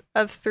youngest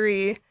of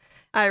 3.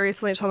 I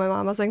recently told my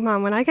mom, I was like,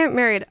 Mom, when I get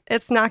married,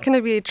 it's not going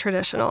to be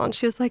traditional. And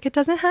she was like, it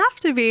doesn't have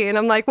to be. And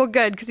I'm like, well,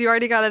 good, because you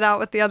already got it out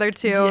with the other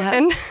 2. Yep.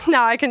 And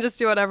now I can just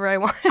do whatever I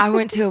want. I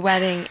went to a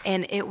wedding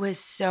and it was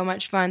so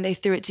much fun. They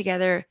threw it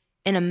together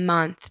in a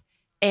month.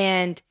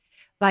 And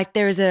like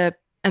there was a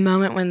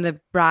moment when the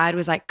bride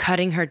was like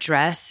cutting her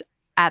dress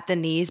at the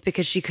knees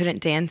because she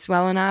couldn't dance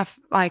well enough,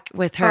 like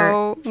with her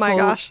full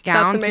gown. That's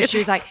amazing. So she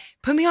was like,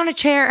 put me on a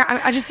chair.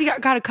 I just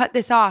got to cut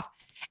this off.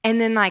 And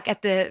then like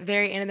at the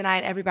very end of the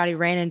night, everybody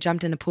ran and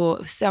jumped in the pool.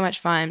 It was so much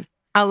fun.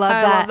 I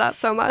love that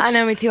so much. I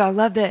know, me too. I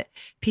love that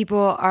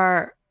people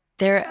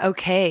they're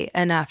okay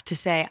enough to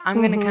say, I'm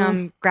going to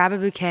come grab a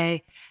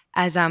bouquet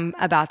as I'm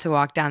about to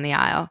walk down the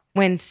aisle.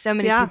 When so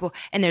many people,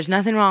 and there's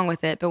nothing wrong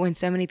with it, but when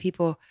so many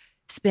people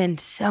spend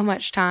so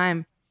much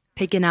time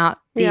picking out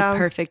the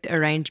perfect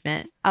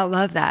arrangement. I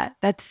love that.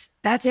 That's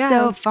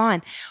so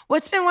fun.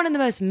 What's been one of the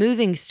most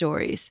moving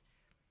stories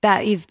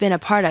that you've been a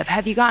part of?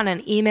 Have you gotten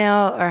an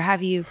email or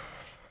have you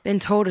been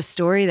told a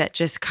story that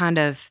just kind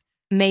of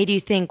made you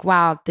think,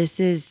 wow, this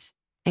is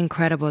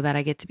incredible that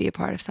I get to be a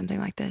part of something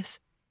like this?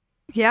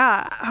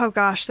 Yeah. Oh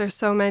gosh, there's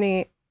so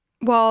many.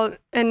 Well,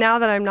 and now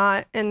that I'm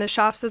not in the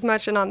shops as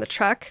much and on the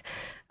truck,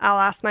 I'll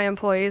ask my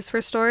employees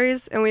for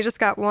stories. And we just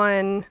got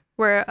one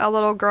where a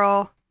little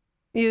girl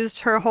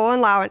used her whole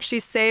allowance. She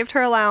saved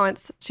her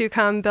allowance to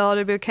come build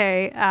a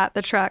bouquet at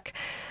the truck.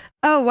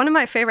 Oh, one of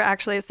my favorite,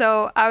 actually.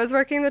 So I was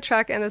working the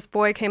truck and this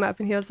boy came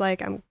up and he was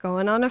like, I'm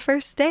going on a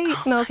first date.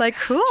 And I was like,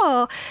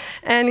 cool.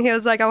 And he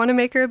was like, I want to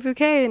make her a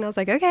bouquet. And I was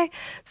like, okay.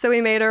 So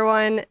we made her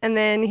one. And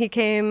then he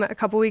came a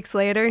couple weeks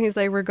later and he's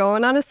like, we're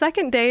going on a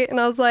second date. And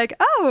I was like,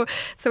 oh.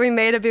 So we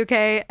made a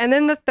bouquet. And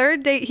then the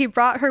third date, he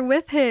brought her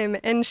with him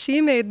and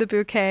she made the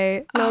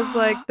bouquet. And I was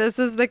like, this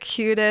is the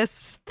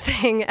cutest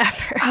thing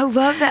ever. I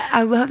love that.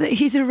 I love that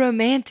he's a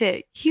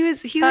romantic. He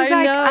was like,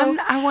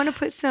 I want to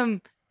put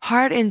some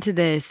heart into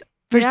this.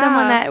 For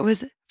someone that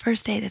was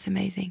first date, that's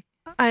amazing.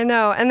 I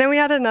know. And then we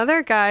had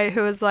another guy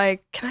who was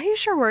like, can I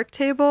use your work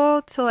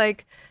table to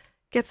like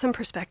get some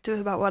perspective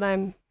about what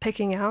I'm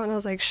picking out? And I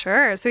was like,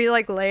 sure. So he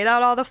like laid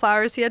out all the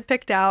flowers he had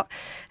picked out.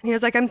 And he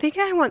was like, I'm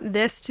thinking I want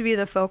this to be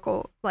the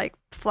focal like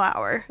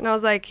flower. And I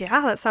was like, yeah,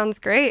 that sounds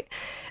great.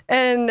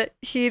 And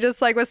he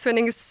just like was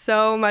spending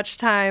so much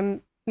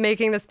time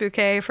making this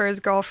bouquet for his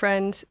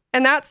girlfriend.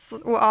 And that's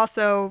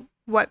also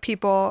what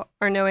people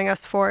are knowing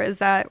us for, is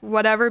that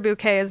whatever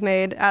bouquet is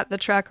made at the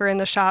truck or in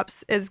the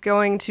shops is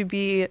going to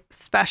be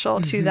special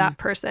to that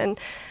person.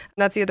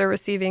 That's either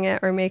receiving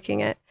it or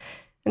making it.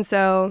 And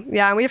so,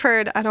 yeah, we've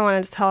heard, I don't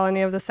want to tell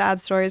any of the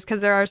sad stories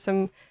because there are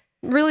some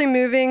really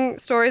moving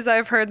stories that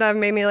I've heard that have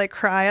made me like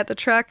cry at the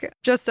truck,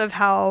 just of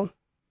how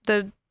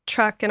the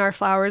truck and our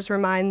flowers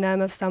remind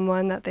them of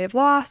someone that they've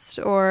lost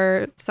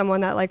or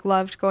someone that like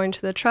loved going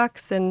to the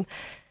trucks. And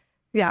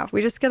yeah,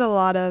 we just get a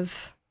lot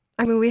of,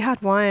 I mean, we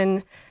had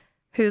one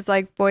whose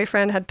like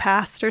boyfriend had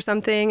passed or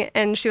something,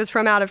 and she was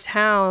from out of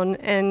town,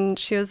 and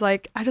she was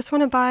like, I just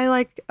want to buy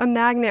like a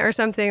magnet or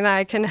something that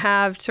I can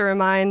have to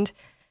remind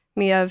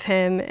me of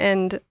him.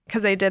 And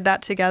because they did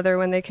that together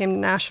when they came to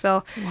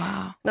Nashville.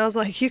 Wow. And I was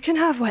like, you can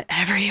have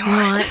whatever you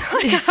want.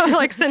 I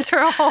like sent her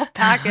a whole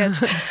package.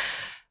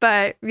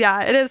 But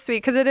yeah, it is sweet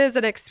because it is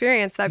an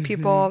experience that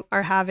people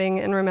are having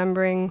and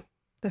remembering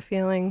the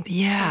feeling.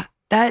 Yeah,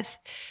 that's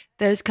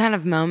those kind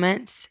of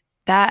moments,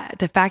 that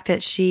the fact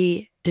that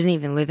she didn't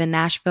even live in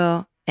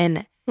Nashville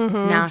and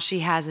now she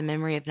has a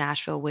memory of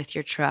Nashville with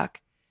your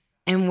truck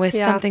and with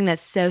something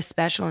that's so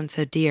special and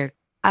so dear.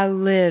 I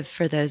live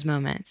for those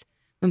moments.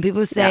 When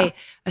people say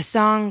a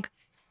song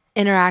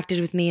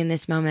interacted with me in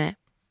this moment,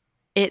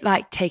 it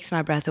like takes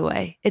my breath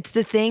away. It's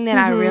the thing that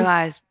I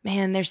realize,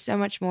 man, there's so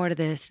much more to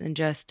this than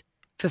just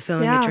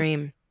fulfilling a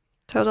dream.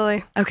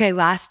 Totally. Okay,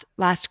 last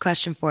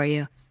question for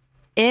you.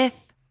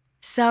 If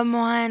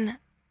someone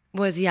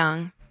was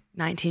young,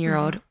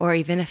 19-year-old, or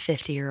even a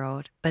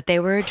 50-year-old, but they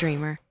were a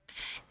dreamer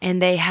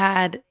and they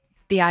had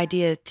the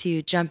idea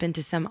to jump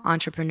into some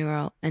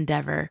entrepreneurial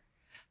endeavor,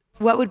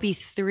 what would be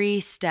 3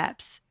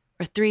 steps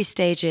or 3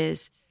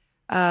 stages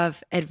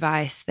of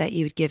advice that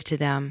you would give to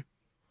them?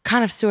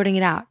 Kind of sorting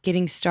it out,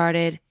 getting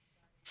started,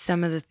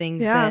 some of the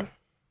things that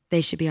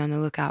they should be on the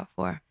lookout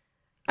for.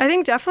 I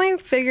think definitely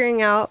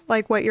figuring out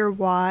like what your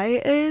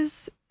why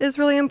is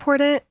really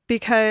important,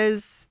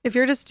 because if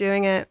you're just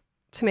doing it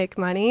to make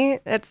money,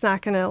 it's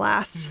not going to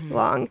last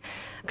long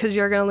because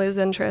you're going to lose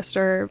interest,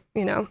 or,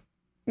 you know,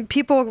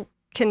 people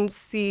can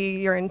see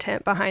your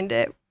intent behind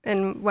it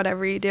and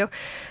whatever you do.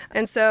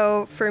 And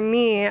so for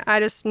me,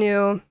 I just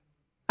knew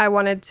I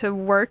wanted to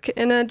work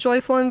in a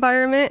joyful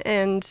environment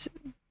and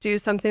do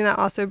something that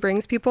also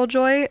brings people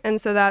joy. And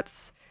so that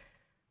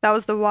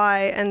was the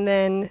why. And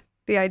then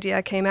the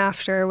idea came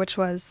after, which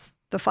was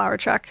the flower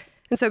truck.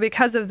 And so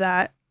because of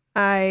that,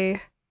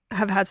 I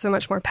have had so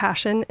much more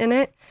passion in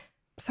it.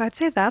 So I'd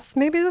say that's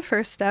maybe the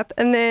first step.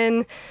 And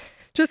then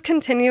just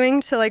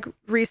continuing to like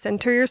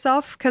recenter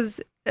yourself,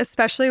 because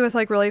especially with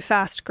like really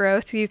fast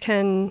growth, you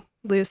can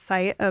lose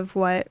sight of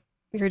what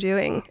you're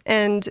doing.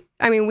 And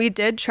I mean, we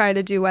did try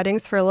to do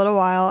weddings for a little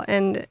while,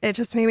 and it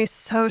just made me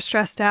so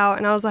stressed out.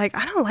 And I was like,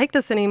 I don't like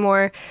this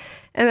anymore.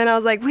 And then I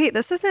was like, wait,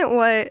 this isn't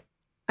what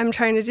I'm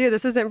trying to do.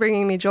 This isn't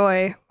bringing me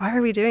joy. Why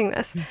are we doing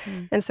this?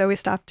 And so we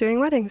stopped doing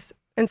weddings.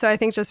 And so I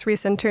think just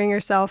recentering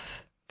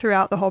yourself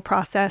throughout the whole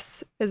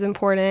process is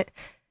important.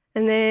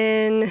 And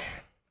then,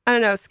 I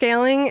don't know,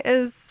 scaling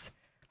is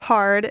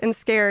hard and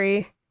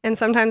scary and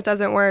sometimes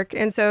doesn't work.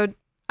 And so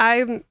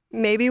I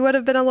maybe would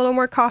have been a little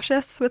more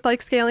cautious with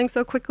like scaling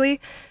so quickly.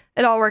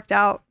 It all worked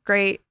out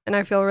great, and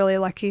I feel really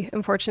lucky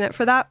and fortunate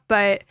for that.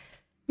 But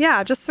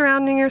yeah, just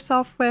surrounding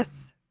yourself with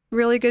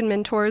really good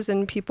mentors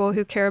and people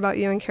who care about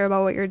you and care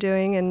about what you're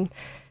doing and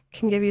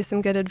can give you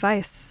some good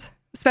advice.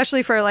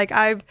 Especially for like,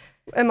 I'm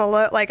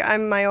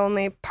my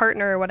only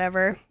partner or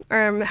whatever,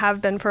 or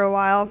have been for a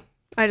while.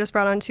 I just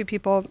brought on 2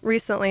 people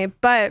recently,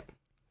 but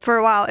for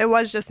a while it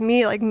was just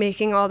me like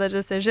making all the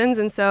decisions.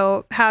 And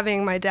so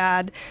having my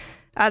dad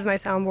as my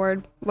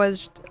soundboard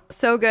was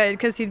so good,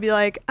 because he'd be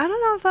like, I don't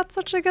know if that's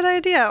such a good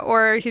idea.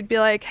 Or he'd be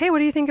like, hey, what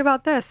do you think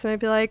about this? And I'd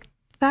be like,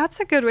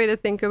 that's a good way to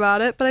think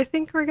about it, but I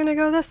think we're going to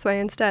go this way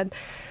instead.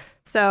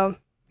 So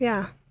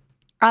yeah,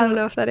 I don't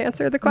know if that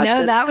answered the question.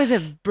 No, that was a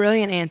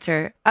brilliant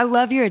answer. I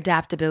love your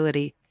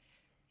adaptability,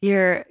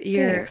 your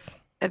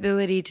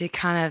ability to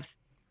kind of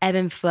ebb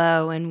and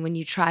flow. And when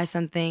you try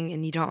something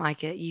and you don't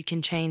like it, you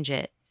can change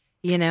it.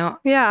 You know?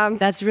 Yeah.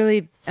 That's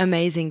really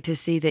amazing to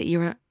see that you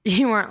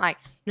weren't like,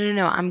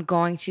 no, I'm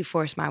going to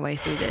force my way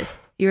through this.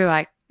 You were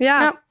like,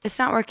 nope, it's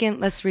not working.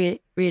 Let's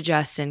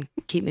readjust and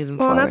keep moving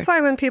forward. Well, and that's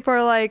why when people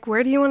are like,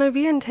 where do you want to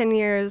be in 10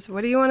 years?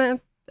 What do you want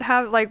to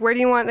have? Like, where do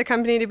you want the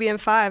company to be in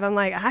 5? I'm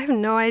like, I have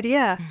no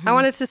idea. I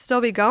want it to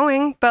still be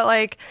going, but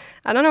like,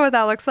 I don't know what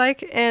that looks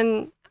like.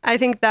 And I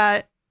think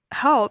that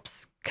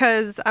helps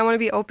because I want to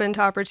be open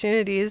to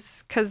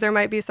opportunities, because there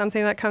might be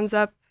something that comes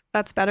up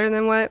that's better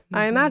than what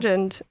I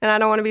imagined. And I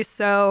don't want to be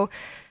so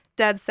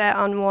dead set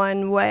on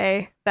one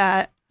way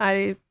that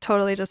I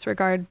totally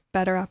disregard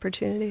better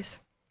opportunities.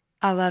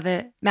 I love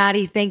it.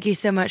 Maddie, thank you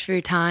so much for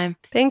your time.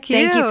 Thank you.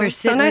 Thank you for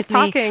sitting so nice with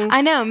me. talking.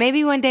 I know.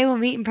 Maybe one day we'll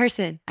meet in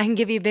person. I can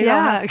give you a big old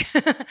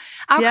hug.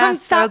 I'll come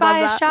stop by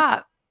a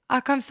shop.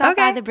 I'll come stop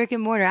by the brick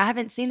and mortar. I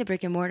haven't seen the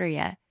brick and mortar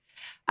yet.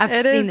 I've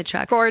seen the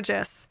trucks. It's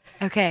gorgeous.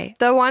 Okay.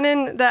 The one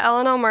in the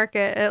L&L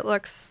Market, it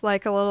looks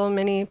like a little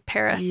mini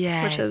Paris,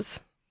 which is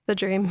the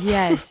dream.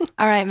 Yes.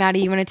 All right,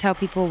 Maddie, you want to tell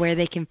people where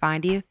they can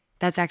find you?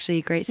 That's actually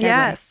a great segue.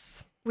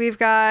 Yes. We've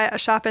got a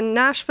shop in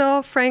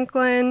Nashville,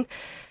 Franklin,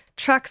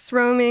 trucks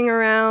roaming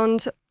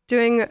around,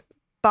 doing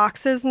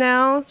boxes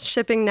now,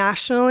 shipping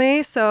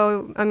nationally.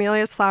 So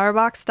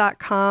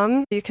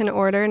ameliasflowerbox.com. You can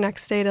order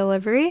next day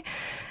delivery.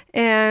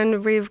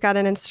 And we've got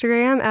an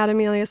Instagram at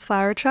Amelia's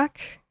Flower Truck.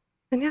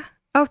 And yeah.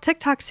 Oh,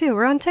 TikTok too.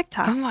 We're on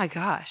TikTok. Oh my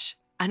gosh.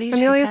 I need to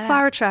Amelia's check that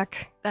Flower out. Truck.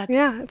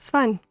 Yeah, it's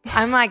fun.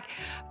 I'm like,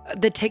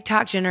 the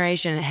TikTok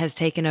generation has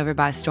taken over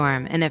by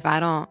storm. And if I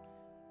don't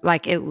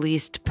like at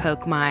least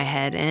poke my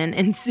head in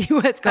and see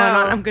what's going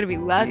on, I'm going to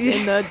be left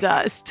in the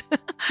dust.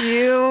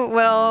 You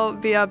will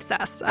be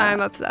obsessed. I'm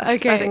obsessed.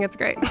 Okay. I think it's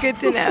great. Good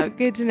to know.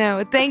 Good to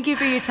know. Thank you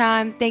for your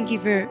time. Thank you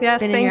for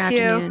spending your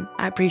afternoon.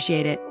 I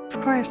appreciate it. Of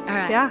course. All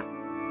right. Yeah.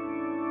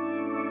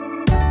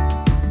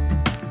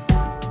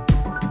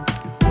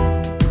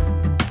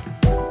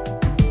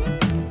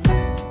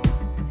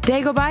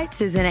 Daigle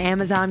Bites is an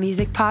Amazon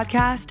Music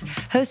podcast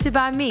hosted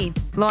by me,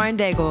 Lauren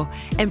Daigle,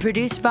 and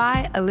produced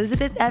by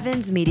Elizabeth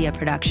Evans Media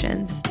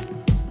Productions.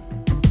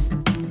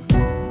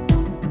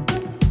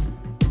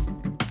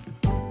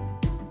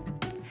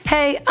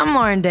 Hey, I'm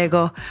Lauren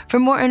Daigle. For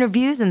more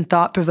interviews and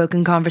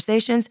thought-provoking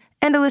conversations,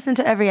 and to listen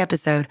to every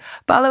episode,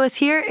 follow us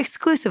here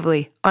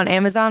exclusively on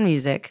Amazon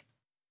Music.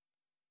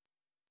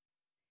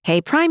 Hey,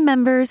 Prime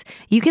members,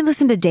 you can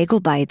listen to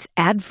Daigle Bites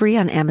ad-free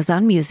on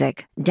Amazon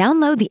Music.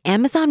 Download the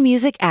Amazon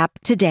Music app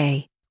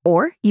today.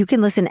 Or you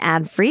can listen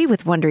ad-free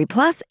with Wondery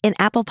Plus in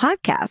Apple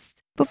Podcasts.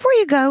 Before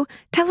you go,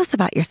 tell us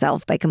about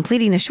yourself by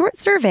completing a short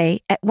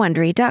survey at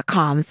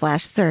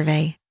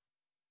Wondery.com/survey.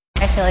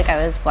 I feel like I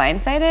was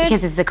blindsided.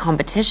 Because it's the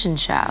competition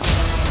show.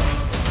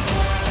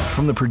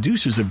 From the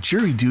producers of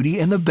Jury Duty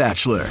and The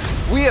Bachelor.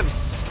 We have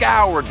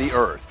scoured the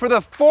earth for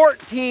the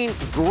 14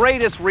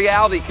 greatest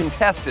reality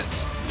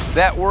contestants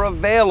that were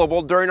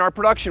available during our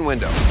production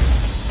window.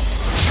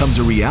 Comes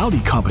a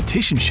reality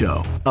competition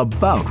show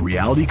about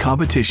reality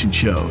competition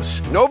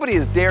shows. Nobody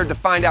has dared to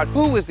find out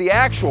who is the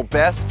actual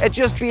best at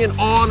just being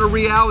on a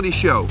reality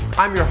show.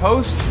 I'm your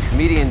host,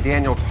 comedian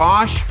Daniel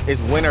Tosh.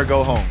 Is win or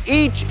go home.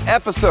 Each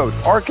episode,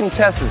 our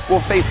contestants will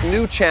face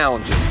new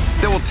challenges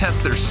that will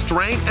test their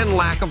strength and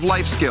lack of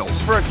life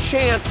skills for a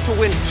chance to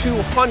win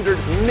 $200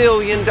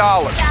 million.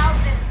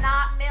 Thousands,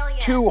 not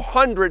millions.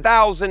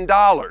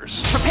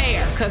 $200,000.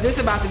 Prepare, because it's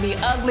about to be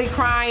ugly,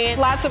 crying,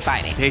 lots of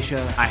fighting. Tasha,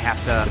 I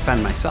have to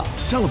defend myself.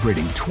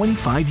 Celebrating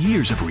 25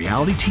 years of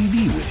reality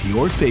TV with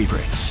your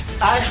favorites.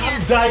 I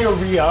have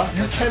diarrhea.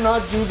 You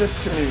cannot do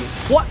this to me.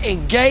 What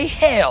in gay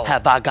hell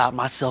have I got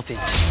myself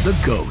into? The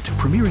GOAT,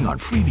 premiering on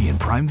Freevee and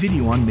Prime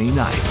Video on May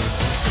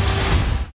 9th.